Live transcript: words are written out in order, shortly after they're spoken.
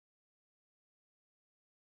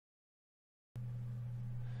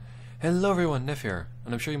Hello everyone, Neph here,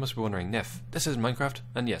 and I'm sure you must be wondering, Neph, this is Minecraft?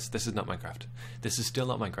 And yes, this is not Minecraft. This is still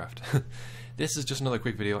not Minecraft. This is just another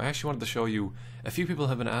quick video. I actually wanted to show you, a few people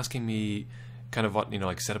have been asking me kind of what,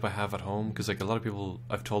 like setup I have at home, because like a lot of people,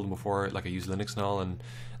 I've told them before, like I use Linux and all, and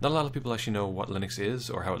not a lot of people actually know what Linux is,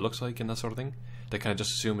 or how it looks like, and that sort of thing. They kind of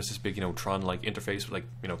just assume it's this big, Tron-like interface with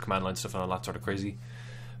like, command line stuff and all that sort of crazy.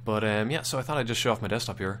 But yeah, so I thought I'd just show off my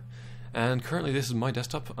desktop here. And currently this is my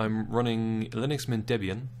desktop. I'm running Linux Mint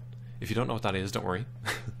Debian. If you don't know what that is, don't worry.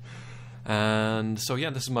 And so yeah,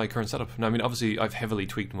 this is my current setup. Now I mean obviously I've heavily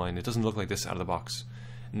tweaked mine. It doesn't look like this out of the box.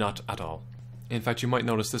 Not at all. In fact, you might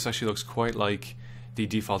notice this actually looks quite like the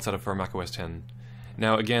default setup for macOS 10.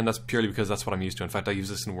 Now again, that's purely because that's what I'm used to. In fact, I use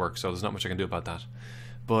this in work, so there's not much I can do about that.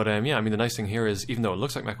 But yeah, I mean the nice thing here is, even though it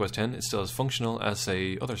looks like macOS 10, it's still as functional as,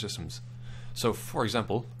 say, other systems. So for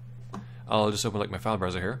example, I'll just open like my file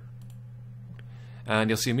browser here. And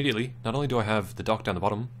you'll see immediately, not only do I have the dock down the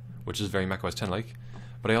bottom, which is very macOS 10-like,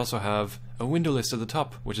 but I also have a window list at the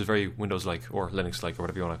top, which is very Windows-like, or Linux-like, or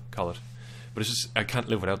whatever you want to call it. But it's just, I can't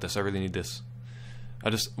live without this. I really need this.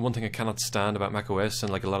 One thing I cannot stand about macOS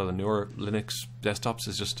and like a lot of the newer Linux desktops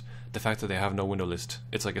is just the fact that they have no window list.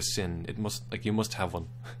 It's like a sin. It must, like, you must have one.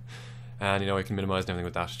 And I can minimize everything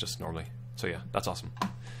with that just normally. So yeah, that's awesome.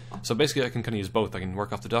 So basically I can kind of use both. I can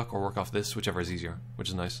work off the dock or work off this, whichever is easier, which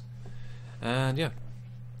is nice. And yeah.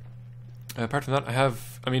 Apart from that, I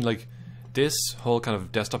have, like, this whole kind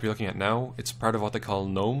of desktop you're looking at now, it's part of what they call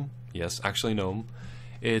Gnome. Yes, actually Gnome.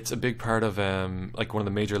 It's a big part of, like, one of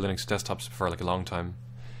the major Linux desktops for, like, a long time.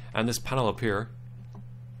 And this panel up here,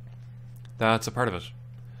 that's a part of it.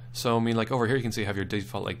 So, like, over here you can see you have your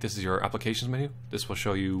default, like, this is your applications menu. This will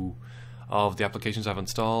show you all of the applications I've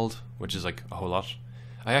installed, which is, like, a whole lot.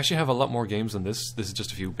 I actually have a lot more games than this. This is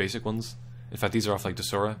just a few basic ones. In fact, these are off, like,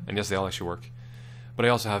 Desura, and yes, they all actually work. But I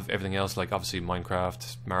also have everything else, like obviously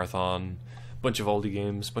Minecraft, Marathon, bunch of oldie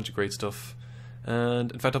games, bunch of great stuff.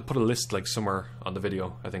 And in fact, I'll put a list like somewhere on the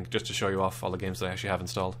video, I think, just to show you off all the games that I actually have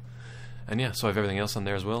installed. And yeah, so I have everything else on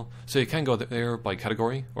there as well. So you can go there by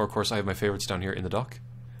category, or of course I have my favorites down here in the dock,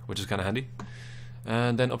 which is kind of handy.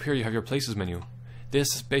 And then up here you have your places menu.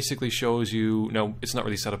 This basically shows you, no, it's not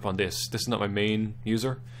really set up on this. This is not my main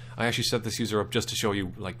user. I actually set this user up just to show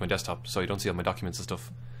you like my desktop, so you don't see all my documents and stuff.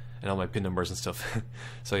 And all my pin numbers and stuff.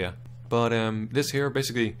 So yeah. But this here,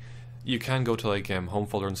 basically, you can go to like home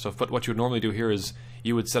folder and stuff, but what you would normally do here is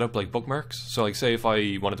you would set up like bookmarks. So like say if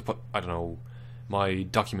I wanted to put, I don't know, my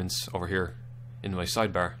documents over here in my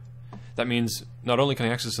sidebar, that means not only can I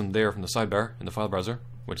access them there from the sidebar in the file browser,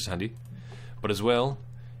 which is handy, but as well,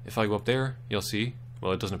 if I go up there, you'll see,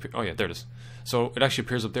 well, it doesn't appear, oh yeah, there it is. So it actually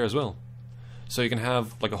appears up there as well. So you can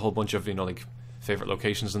have like a whole bunch of, like favorite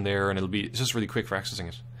locations in there, and it's just really quick for accessing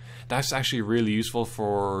it. That's actually really useful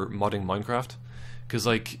for modding Minecraft, because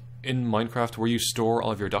like in Minecraft where you store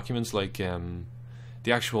all of your documents, like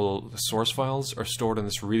the actual source files are stored in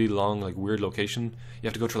this really long, like weird location. You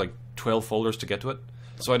have to go through like 12 folders to get to it.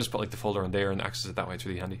 So I just put like the folder in there and access it that way. It's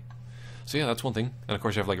really handy. So yeah, that's one thing. And of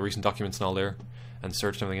course you have like recent documents and all there, and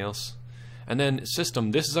search and everything else. And then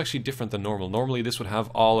system, this is actually different than normal. Normally this would have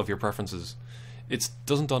all of your preferences. It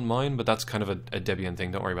doesn't on mine, but that's kind of a Debian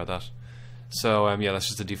thing, don't worry about that. So yeah, that's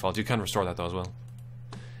just the default. You can restore that though as well.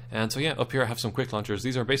 And so yeah, up here I have some quick launchers.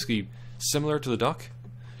 These are basically similar to the dock,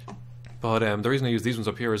 but the reason I use these ones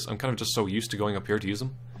up here is I'm kind of just so used to going up here to use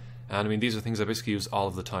them. And these are things I basically use all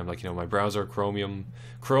of the time, like my browser, Chromium.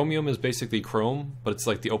 Chromium is basically Chrome, but it's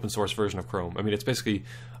like the open source version of Chrome. It's basically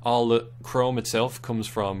all the Chrome itself comes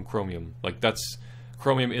from Chromium. Like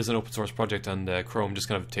Chromium is an open source project, and Chrome just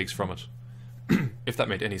kind of takes from it. If that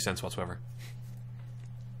made any sense whatsoever.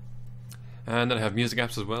 And then I have music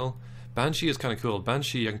apps as well. Banshee is kind of cool.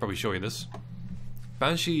 Banshee, I can probably show you this.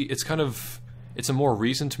 Banshee, it's a more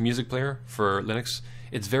recent music player for Linux.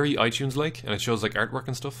 It's very iTunes-like, and it shows like artwork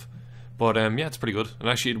and stuff. But yeah, it's pretty good. And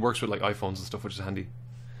actually it works with like iPhones and stuff, which is handy.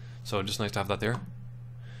 So just nice to have that there.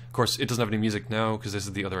 Of course, it doesn't have any music now, because this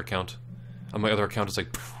is the other account. On my other account it's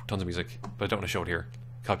like tons of music, but I don't want to show it here.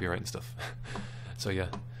 Copyright and stuff. So yeah.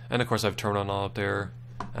 And of course I have Turn On all up there.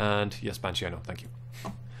 And yes, Banshee, I know, thank you.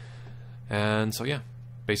 And so yeah,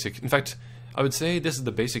 basic. In fact, I would say this is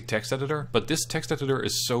the basic text editor, but this text editor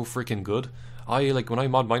is so freaking good. When I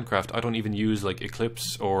mod Minecraft, I don't even use like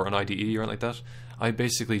Eclipse or an IDE or anything like that. I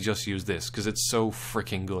basically just use this because it's so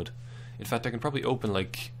freaking good. In fact, I can probably open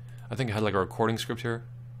like, I think I had like a recording script here.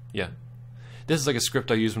 Yeah. This is like a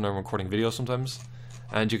script I use when I'm recording videos sometimes.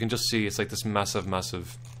 And you can just see it's like this massive,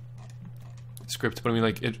 massive script.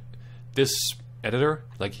 But this editor,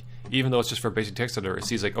 like, even though it's just for a basic text editor, it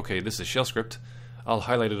sees like, okay, this is a shell script. I'll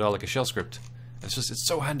highlight it all like a shell script. It's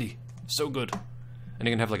so handy, so good. and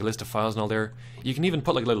you can have like a list of files and all there. You can even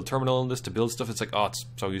put like a little terminal in this to build stuff. It's like, oh, it's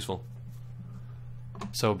so useful.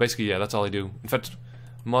 So basically, yeah, that's all I do. In fact,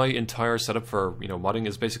 my entire setup for, you know, modding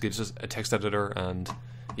is basically just a text editor, and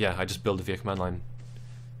yeah, I just build it via command line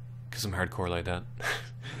because I'm hardcore like that.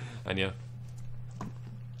 And yeah,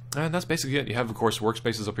 and that's basically it. You have, of course,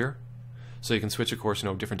 workspaces up here, so you can switch, of course, you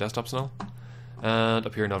know, different desktops and all. And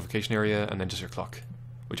up here, notification area, and then just your clock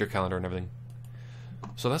with your calendar and everything.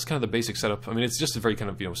 So that's kind of the basic setup. I mean, it's just a very kind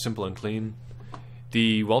of, you know, simple and clean.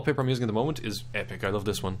 The wallpaper I'm using at the moment is epic. I love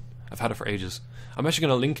this one. I've had it for ages. I'm actually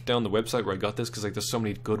going to link down the website where I got this, because like there's so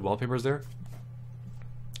many good wallpapers there.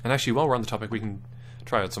 And actually, while we're on the topic, we can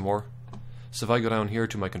try out some more. So if I go down here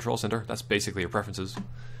to my control center, that's basically your preferences.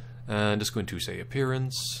 And just go into, say,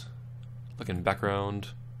 appearance, look in background,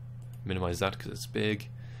 minimize that because it's big,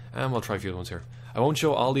 and we'll try a few other ones here. I won't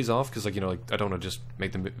show all these off because, like, you know, like, I don't want to just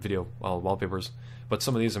make the video all wallpapers. But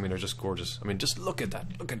some of these, I mean, are just gorgeous. I mean, just look at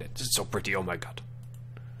that. Look at it. It's so pretty. Oh my god.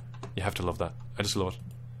 You have to love that. I just love it.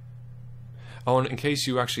 Oh, and in case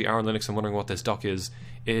you actually are on Linux and wondering what this dock is,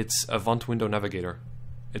 it's Avant window Navigator.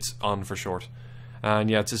 It's on for short. And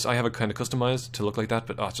yeah, it's just, I have it kind of customized to look like that,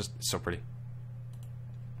 but oh, it's so pretty.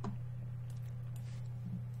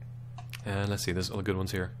 And let's see, there's other good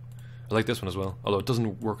ones here. I like this one as well, although it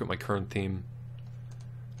doesn't work with my current theme.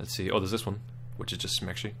 Let's see, oh, there's this one, which is just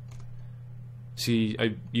Smexy. See,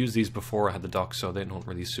 I used these before I had the dock, so they don't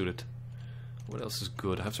really suit it. What else is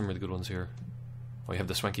good? I have some really good ones here. Oh, you have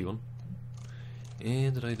the swanky one.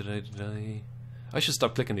 And did I should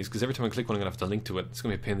stop clicking these, because every time I click one I'm going to have to link to it. It's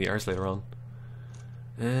going to be a pain in the arse later on.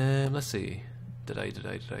 Let's see. Did I?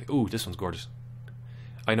 Ooh, this one's gorgeous.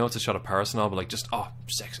 I know it's a shot of Paris and all, but like, just, oh,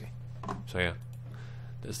 sexy. So yeah.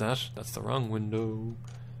 There's that. That's the wrong window.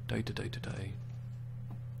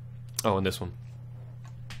 Oh, and this one.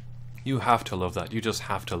 You have to love that. You just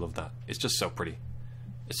have to love that. It's just so pretty.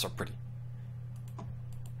 It's so pretty.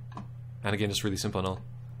 And again, it's really simple and all.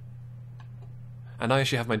 And I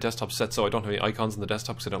actually have my desktop set so I don't have any icons in the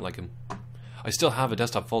desktop because I don't like them. I still have a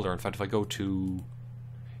desktop folder. In fact, if I go to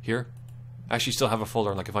here, I actually still have a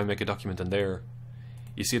folder, and like if I make a document in there,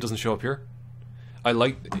 you see it doesn't show up here. I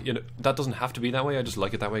like, you know, that doesn't have to be that way. I just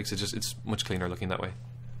like it that way because it's much cleaner looking that way.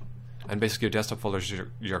 And basically your desktop folder is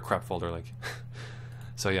your crap folder, like.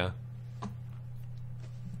 So yeah.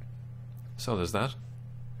 So there's that.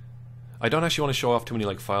 I don't actually want to show off too many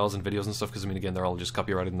like files and videos and stuff because I mean again they're all just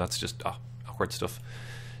copyrighted and that's just awkward stuff.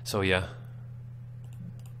 So yeah.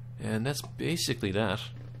 And that's basically that.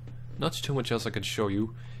 Not too much else I could show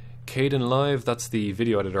you. Kdenlive, that's the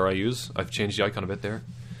video editor I use. I've changed the icon a bit there.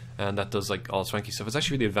 And that does like all swanky stuff. It's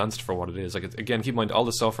actually really advanced for what it is. Like again, keep in mind all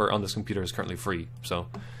the software on this computer is currently free, so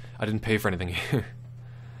I didn't pay for anything here.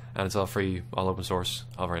 And it's all free, all open source,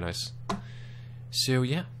 all very nice. So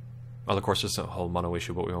yeah. Well, of course, there's a whole mono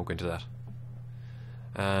issue, but we won't go into that.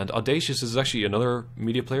 And Audacious is actually another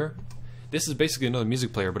media player. This is basically another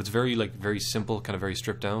music player, but it's very simple, kind of very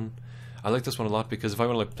stripped down. I like this one a lot because if I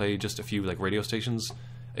want to like play just a few like radio stations,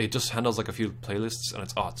 it just handles like a few playlists, and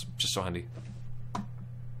it's just so handy.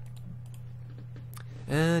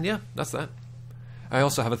 And yeah, that's that. I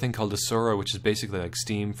also have a thing called Asura, which is basically like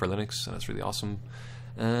Steam for Linux, and it's really awesome.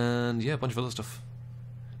 And yeah, a bunch of other stuff.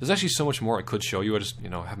 There's actually so much more I could show you. I just, you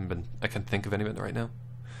know, I can't think of any of it right now.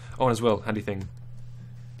 Oh, and as well, handy thing.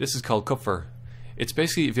 This is called Kupfer. It's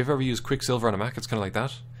basically, if you've ever used Quicksilver on a Mac, it's kind of like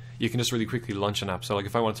that. You can just really quickly launch an app. So like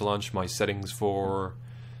if I wanted to launch my settings for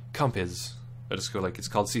Compiz, I just go like, it's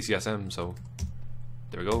called CCSM, so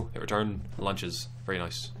there we go, hit return, launches, very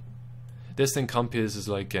nice. This thing Compiz is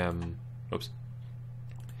like, oops.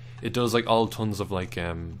 It does like all tons of like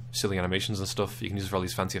silly animations and stuff. You can use it for all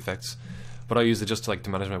these fancy effects. But I use it just to like to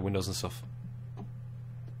manage my windows and stuff,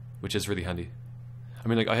 which is really handy. I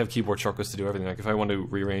mean, like I have keyboard shortcuts to do everything. Like if I want to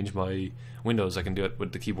rearrange my windows, I can do it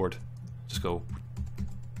with the keyboard. Just go,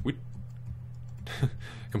 whoop,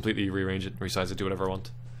 completely rearrange it, resize it, do whatever I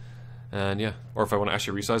want. And yeah, or if I want to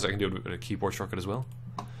actually resize it, I can do it with a keyboard shortcut as well.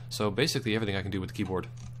 So basically everything I can do with the keyboard.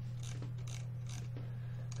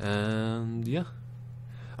 And yeah.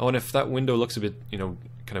 Oh, and if that window looks a bit, you know,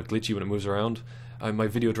 kind of glitchy when it moves around, my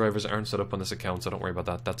video drivers aren't set up on this account, so don't worry about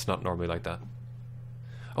that. That's not normally like that.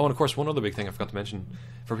 Oh, and of course, one other big thing I forgot to mention.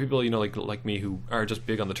 For people, you know, like me who are just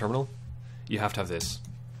big on the terminal, you have to have this.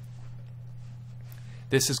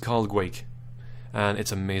 This is called Guake, and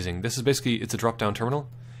it's amazing. This is basically, it's a drop-down terminal.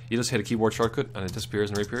 You just hit a keyboard shortcut, and it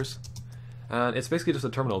disappears and reappears. And it's basically just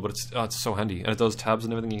a terminal, but it's so handy. And it does tabs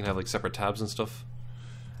and everything. You can have like separate tabs and stuff,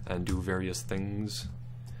 and do various things.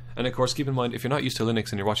 And of course, keep in mind, if you're not used to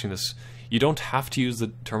Linux and you're watching this, you don't have to use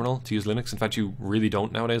the terminal to use Linux. In fact, you really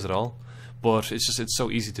don't nowadays at all. but it's so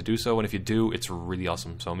easy to do so, and if you do, it's really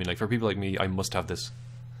awesome. So I mean, like, for people like me, I must have this.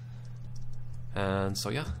 And so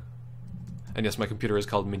yeah. And yes, my computer is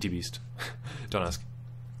called Minty Beast. Don't ask.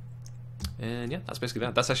 And yeah, that's basically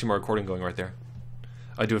that. That's actually my recording going right there.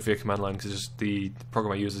 I do it via command line because just the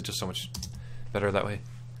program I use is just so much better that way.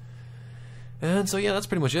 And so yeah, that's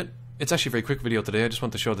pretty much it. It's actually a very quick video today. I just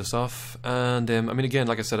want to show this off. And I mean, again,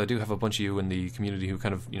 like I said, I do have a bunch of you in the community who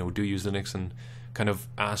kind of, you know, do use Linux and kind of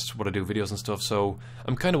asked what I do videos and stuff. So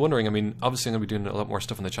I'm kind of wondering, I mean, obviously I'm going to be doing a lot more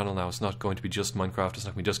stuff on the channel now. It's not going to be just Minecraft. It's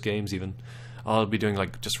not going to be just games even. I'll be doing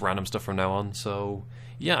like just random stuff from now on. So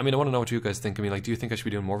yeah, I mean, I want to know what you guys think. I mean, like, do you think I should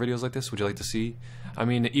be doing more videos like this? Would you like to see? I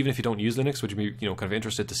mean, even if you don't use Linux, would you be, you know, kind of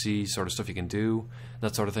interested to see sort of stuff you can do,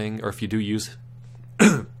 that sort of thing? Or if you do use,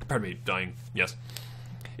 pardon me, dying. Yes,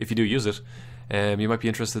 if you do use it, you might be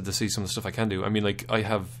interested to see some of the stuff I can do. I mean, like, I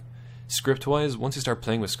have script-wise, once you start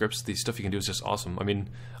playing with scripts, the stuff you can do is just awesome. I mean,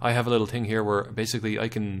 I have a little thing here where basically I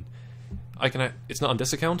can, it's not on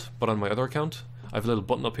this account, but on my other account, I have a little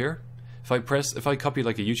button up here. If I copy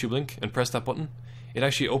like a YouTube link and press that button, it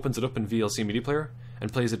actually opens it up in VLC Media Player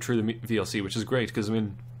and plays it through the VLC, which is great because, I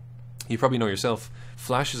mean, you probably know yourself,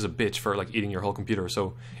 Flash is a bitch for like eating your whole computer.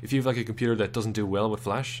 So if you have like a computer that doesn't do well with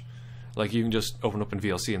Flash, like, you can just open up in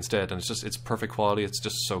VLC instead, and it's perfect quality. It's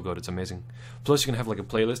just so good. It's amazing. Plus, you can have like a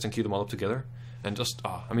playlist and queue them all up together, and just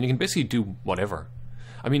I mean, you can basically do whatever.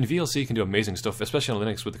 I mean, VLC can do amazing stuff, especially on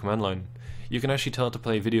Linux with the command line. You can actually tell it to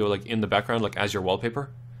play video like in the background, like as your wallpaper,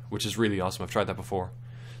 which is really awesome. I've tried that before.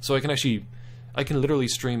 So I can literally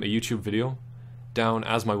stream a YouTube video down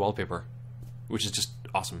as my wallpaper, which is just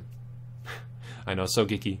awesome. I know, it's so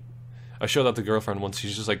geeky. I showed that to girlfriend once.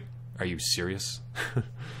 She's just like, "Are you serious?"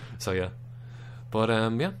 So yeah, but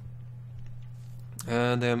yeah,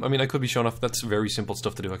 and I mean, I could be showing off. That's very simple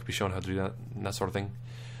stuff to do. I could be showing how to do that and that sort of thing.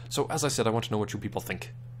 So as I said, I want to know what you people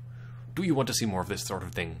think. Do you want to see more of this sort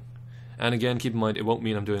of thing? And again, keep in mind, it won't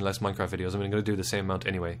mean I'm doing less Minecraft videos. I mean, I'm going to do the same amount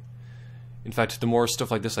anyway. In fact, the more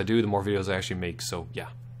stuff like this I do, the more videos I actually make. So yeah.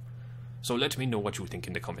 So let me know what you think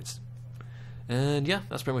in the comments. And yeah,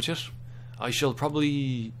 that's pretty much it. I shall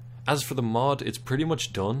probably, as for the mod, it's pretty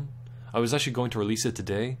much done. I was actually going to release it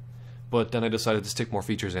today, but then I decided to stick more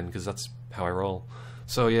features in because that's how I roll.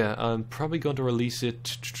 So yeah, I'm probably going to release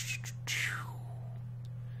it,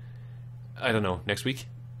 I don't know, next week,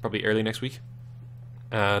 probably early next week.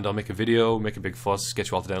 And I'll make a video, make a big fuss,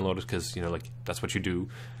 get you all to download it because, you know, like, that's what you do.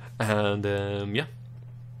 And yeah,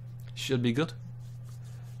 should be good.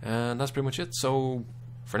 And that's pretty much it. So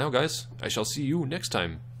for now, guys, I shall see you next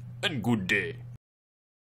time, and good day.